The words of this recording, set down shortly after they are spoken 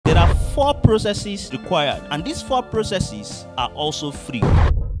4 processes required, and these 4 processes are also free.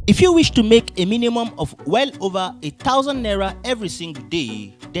 If you wish to make a minimum of well over 1,000 naira every single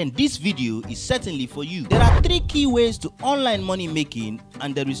day, then this video is certainly for you. There are 3 key ways to online money making,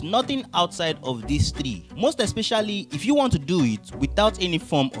 and there is nothing outside of these 3, most especially if you want to do it without any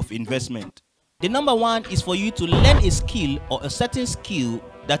form of investment. The number 1 is for you to learn a skill or a certain skill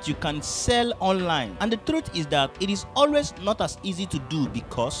that you can sell online, and the truth is that it is always not as easy to do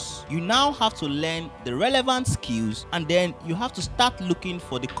because you now have to learn the relevant skills and then you have to start looking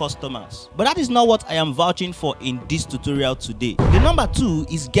for the customers. But that is not what I am vouching for in this tutorial today. The number 2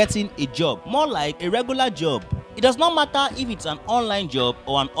 is getting a job, more like a regular job. It does not matter if it's an online job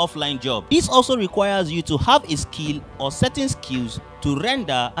or an offline job. This also requires you to have a skill or certain skills to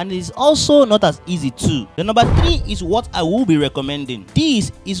render, and it is also not as easy too. The number 3 is what I will be recommending.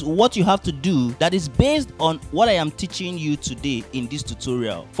 This is what you have to do that is based on what I am teaching you today in this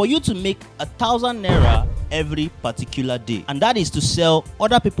tutorial for you to make 1,000 naira every particular day, and that is to sell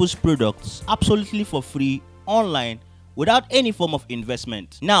other people's products absolutely for free online without any form of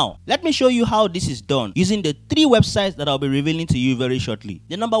investment. Now, let me show you how this is done using the 3 websites that I'll be revealing to you very shortly.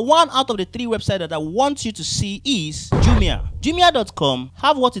 The number 1 out of the 3 websites that I want you to see is Jumia. Jumia.com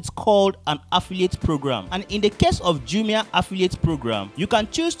have what is called an affiliate program, and in the case of Jumia affiliate program, you can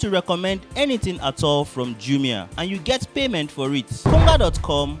choose to recommend anything at all from Jumia and you get payment for it.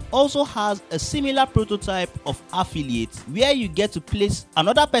 Konga.com also has a similar prototype of affiliate where you get to place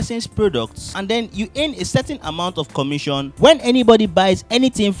another person's products and then you earn a certain amount of commission when anybody buys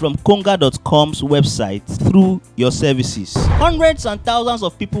anything from Konga.com's website through your services. Hundreds and thousands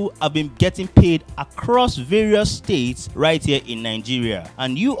of people have been getting paid across various states right here in Nigeria,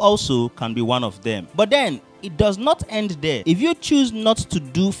 and you also can be one of them. But then it does not end there. If you choose not to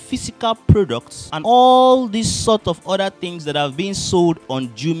do physical products and all these sort of other things that have been sold on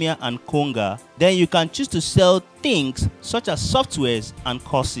Jumia and Konga, then you can choose to sell things such as softwares and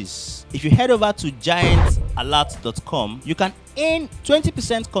courses. If you head over to giantalert.com, you can earn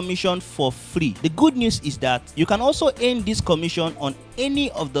 20% commission for free. The good news is that you can also earn this commission on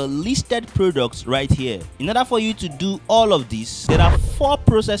any of the listed products right here. In order for you to do all of this, there are 4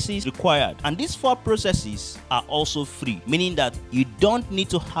 processes required, and these 4 processes are also free, meaning that you don't need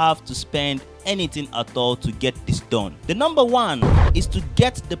to have to spend anything at all to get this done. The number 1 is to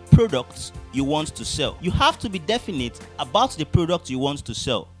get the products you want to sell. You have to be definite about the product you want to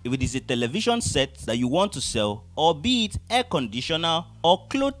sell. If it is a television set that you want to sell, or be it air conditioner or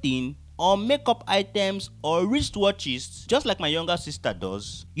clothing or makeup items or wristwatches, just like my younger sister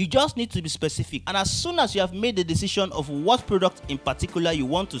does, you just need to be specific. And as soon as you have made the decision of what product in particular you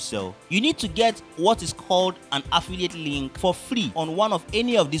want to sell, you need to get what is called an affiliate link for free on one of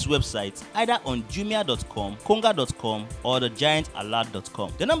any of these websites, either on Jumia.com, Konga.com, or the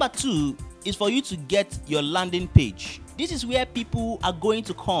giantalert.com. The number 2 is for you to get your landing page. This is where people are going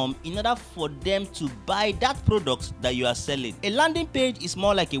to come in order for them to buy that product that you are selling. A landing page is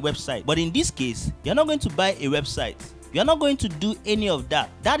more like a website, but in this case, you're not going to buy a website. You're not going to do any of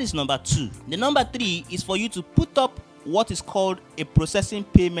that. That is number 2. The number 3 is for you to put up what is called a processing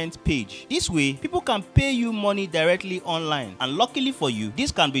payment page. This way, people can pay you money directly online, and luckily for you,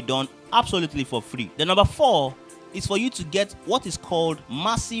 this can be done absolutely for free. The number 4 is for you to get what is called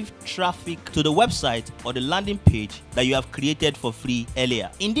massive traffic to the website or the landing page that you have created for free earlier.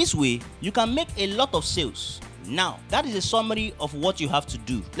 In this way, you can make a lot of sales. Now, that is a summary of what you have to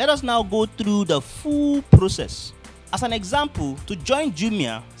do. Let us now go through the full process. As an example, to join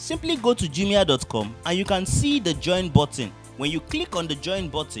Jumia, simply go to jumia.com and you can see the join button. When you click on the join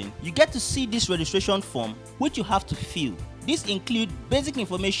button, you get to see this registration form which you have to fill. This includes basic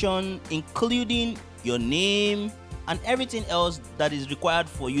information including your name and everything else that is required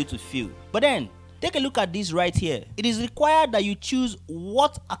for you to fill. But then, take a look at this right here. It is required that you choose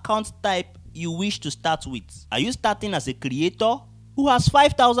what account type you wish to start with. Are you starting as a creator who has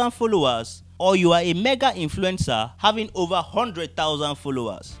 5,000 followers, or you are a mega influencer having over 100,000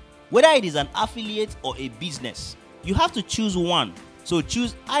 followers? Whether it is an affiliate or a business, you have to choose one. So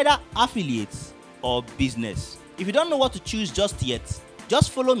choose either affiliates or business. If you don't know what to choose just yet,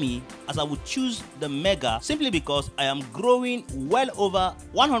 just follow me as I would choose the mega, simply because I am growing well over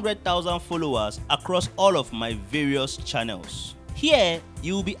 100,000 followers across all of my various channels. Here,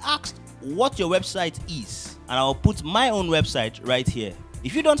 you will be asked what your website is, and I will put my own website right here.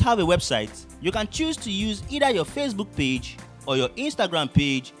 If you don't have a website, you can choose to use either your Facebook page or your Instagram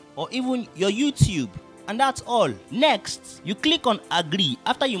page or even your YouTube. And that's all. Next, you click on agree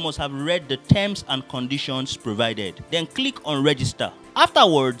after you must have read the terms and conditions provided. Then click on register.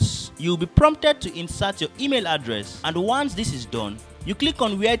 Afterwards, you'll be prompted to insert your email address, and once this is done, You click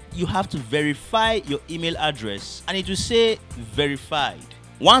on where you have to verify your email address and it will say verified.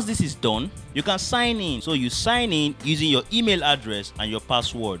 Once this is done, you can sign in. So you sign in using your email address and your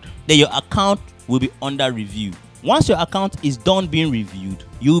password. Then your account will be under review. Once your account is done being reviewed,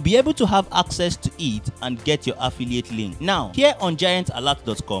 you will be able to have access to it and get your affiliate link. Now, here on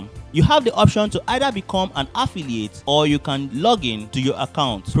giantalert.com, you have the option to either become an affiliate or you can log in to your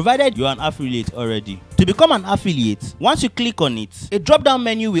account, provided you are an affiliate already. To become an affiliate, once you click on it, a drop-down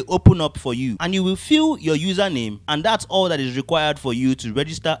menu will open up for you and you will fill your username, and that's all that is required for you to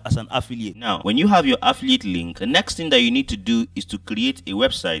register as an affiliate. Now, when you have your affiliate link, the next thing that you need to do is to create a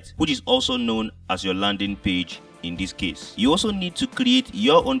website, which is also known as your landing page. In this case, you also need to create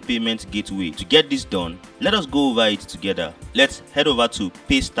your own payment gateway. To get this done, let us go over it together. Let's head over to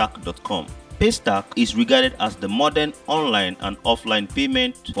paystack.com. Paystack is regarded as the modern online and offline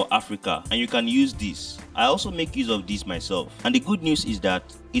payment for Africa, and you can use this. I also make use of this myself, and the good news is that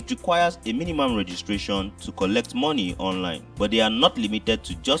it requires a minimum registration to collect money online, but they are not limited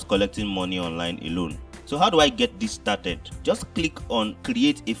to just collecting money online alone. So how do I get this started? Just click on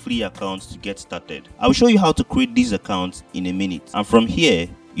create a free account to get started. I will show you how to create these accounts in a minute. And from here,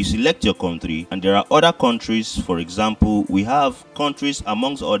 you select your country, and there are other countries. For example, we have countries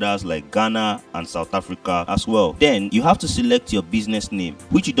amongst others like Ghana and South Africa as well. Then you have to select your business name,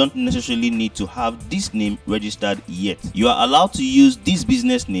 which you don't necessarily need to have this name registered yet. You are allowed to use this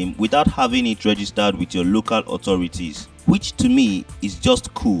business name without having it registered with your local authorities, which to me is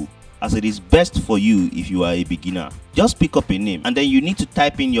just cool, as it is best for you if you are a beginner. Just pick up a name, and then you need to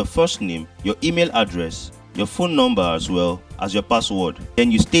type in your first name, your email address, your phone number as well as your password.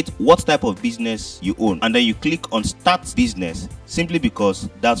 Then you state what type of business you own, and then you click on start business, simply because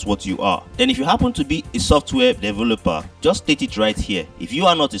that's what you are. Then if you happen to be a software developer, just state it right here. If you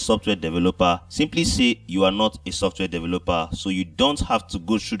are not a software developer, simply say you are not a software developer, so you don't have to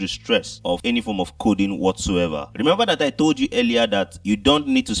go through the stress of any form of coding whatsoever. Remember that I told you earlier that you don't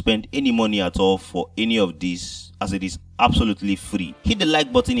need to spend any money at all for any of these, as it is absolutely free. Hit the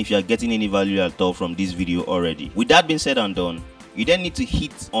like button if you are getting any value at all from this video already. With that being said and done, you then need to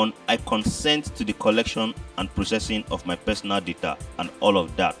hit on I consent to the collection and processing of my personal data and all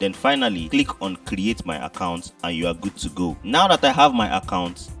of that. Then finally click on create my account and you are good to go. Now that I have my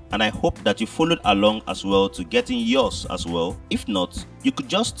account, and I hope that you followed along as well to getting yours as well. If not, you could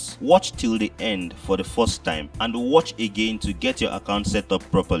just watch till the end for the first time and watch again to get your account set up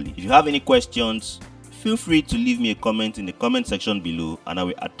properly. If you have any questions, feel free to leave me a comment in the comment section below and I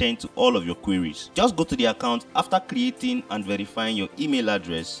will attend to all of your queries. Just go to the account after creating and verifying your email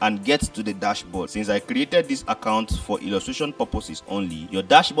address and get to the dashboard. Since I created this account for illustration purposes only, your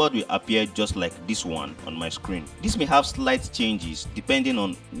dashboard will appear just like this one on my screen. This may have slight changes depending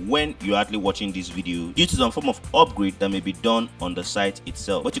on when you're actually watching this video due to some form of upgrade that may be done on the site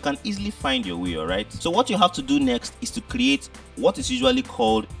itself, but you can easily find your way. Alright, so what you have to do next is to create what is usually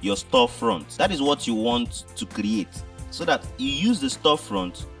called your storefront. That is what you want to create, so that you use the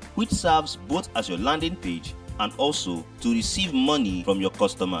storefront, which serves both as your landing page and also to receive money from your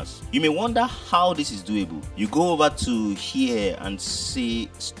customers. You may wonder how this is doable. You go over to here and say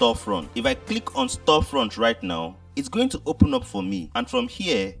storefront. If I click on storefront right now, it's going to open up for me, and from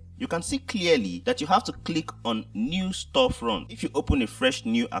here you can see clearly that you have to click on new storefront. If you open a fresh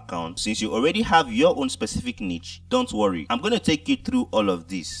new account, since you already have your own specific niche, don't worry, I'm going to take you through all of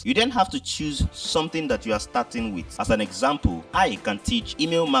this. You then have to choose something that you are starting with. As an example, I can teach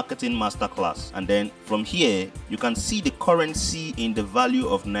email marketing masterclass, and then from here you can see the currency in the value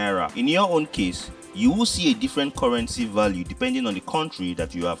of Naira. In your own case, you will see a different currency value depending on the country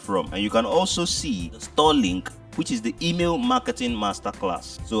that you are from, and you can also see the store link, which is the email marketing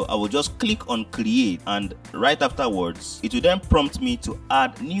masterclass. So I will just click on create, and right afterwards it will then prompt me to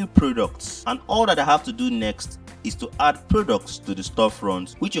add new products, and all that I have to do next is to add products to the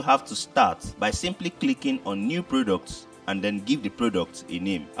storefront, which you have to start by simply clicking on new products and then give the product a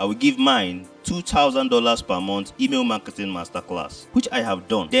name. I will give mine $2,000 per month email marketing masterclass, which I have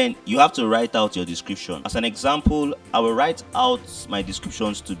done. Then you have to write out your description. As an example, I will write out my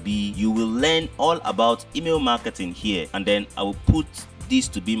descriptions to be, you will learn all about email marketing here, and then I will put this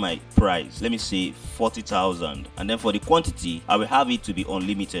to be my price. Let me say 40,000, and then for the quantity I will have it to be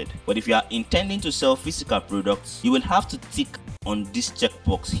unlimited. But if you are intending to sell physical products, you will have to tick on this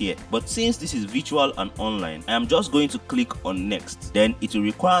checkbox here. But since this is virtual and online, I am just going to click on next. Then it will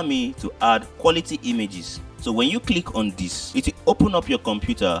require me to add quality images. So when you click on this, it will open up your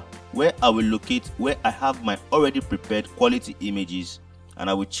computer where I will locate where I have my already prepared quality images, and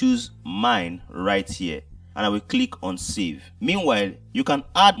I will choose mine right here. and I will click on save. Meanwhile, you can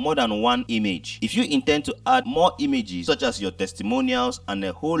add more than one image. If you intend to add more images such as your testimonials and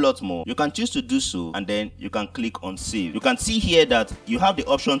a whole lot more, you can choose to do so and then you can click on save. You can see here that you have the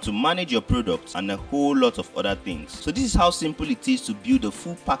option to manage your products and a whole lot of other things. So this is how simple it is to build a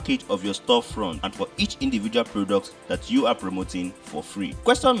full package of your storefront and for each individual product that you are promoting for free.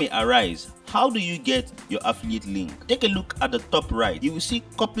 Question may arise, how do you get your affiliate link? Take a look at the top right. You will see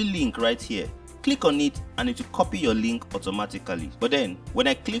copy link right here. Click on it and it will copy your link automatically. But then when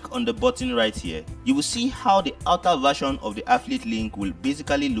I click on the button right here, you will see how the outer version of the affiliate link will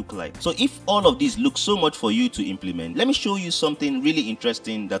basically look like. So if all of this looks so much for you to implement, let me show you something really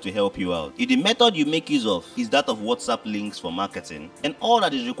interesting that will help you out. If the method you make use of is that of WhatsApp links for marketing, and all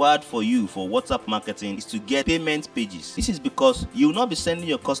that is required for you for WhatsApp marketing is to get payment pages. This is because you will not be sending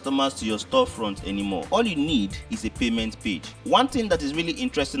your customers to your storefront anymore. All you need is a payment page. One thing that is really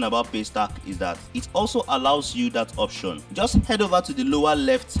interesting about Paystack is that it also allows you that option. Just head over to the lower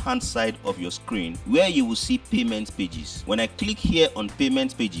left hand side of your screen where you will see payment pages. When I click here on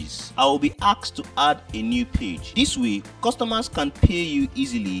payment pages, I will be asked to add a new page. This way, customers can pay you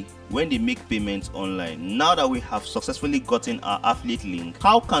easily when they make payments online. Now that we have successfully gotten our affiliate link,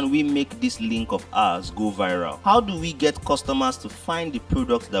 how can we make this link of ours go viral? How do we get customers to find the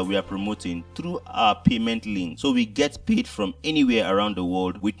products that we are promoting through our payment link so we get paid from anywhere around the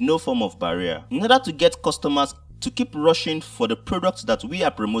world with no form of barrier? In order to get customers to keep rushing for the products that we are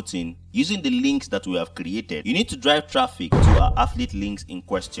promoting using the links that we have created, you need to drive traffic to our affiliate links in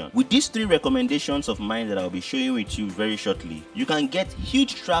question. With these 3 recommendations of mine that I'll be showing with you very shortly, you can get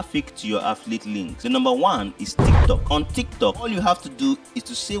huge traffic to your affiliate links. The number 1 is TikTok. On TikTok, all you have to do is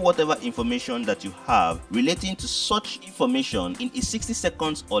to say whatever information that you have relating to such information in a 60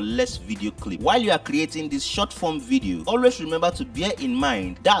 seconds or less video clip. While you are creating this short form video, always remember to bear in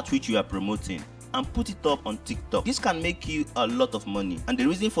mind that which you are promoting and put it up on TikTok. This can make you a lot of money, and the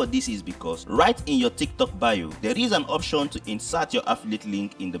reason for this is because right in your TikTok bio there is an option to insert your affiliate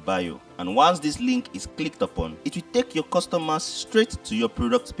link in the bio, and once this link is clicked upon, it will take your customers straight to your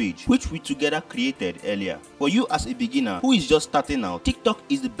product page, which we together created earlier. For you as a beginner who is just starting out, TikTok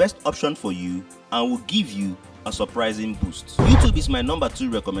is the best option for you and will give you a surprising boost. YouTube is my number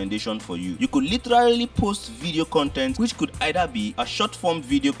 2 recommendation for you. You could literally post video content, which could either be a short form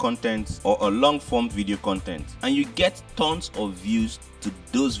video content or a long form video content, and you get tons of views to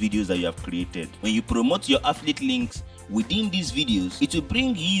those videos that you have created. When you promote your affiliate links within these videos, it will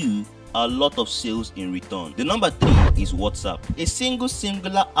bring you a lot of sales in return. The number 3 is WhatsApp, a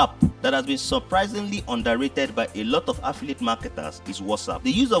singular app that has been surprisingly underrated by a lot of affiliate marketers is WhatsApp.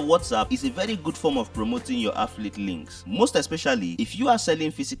 The use of WhatsApp is a very good form of promoting your affiliate links, most especially if you are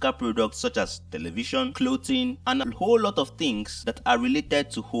selling physical products such as television, clothing, and a whole lot of things that are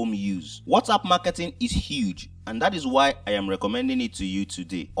related to home use. WhatsApp marketing is huge, and that is why I am recommending it to you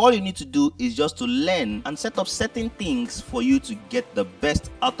today. All you need to do is just to learn and set up certain things for you to get the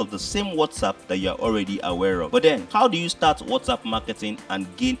best out of the same WhatsApp that you are already aware of. But then, how do you start WhatsApp marketing and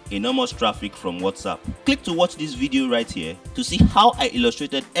gain enormous traffic from WhatsApp? Click to watch this video right here to see how I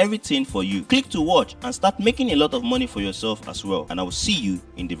illustrated everything for you. Click to watch and start making a lot of money for yourself as well, and I will see you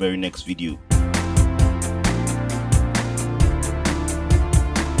in the very next video.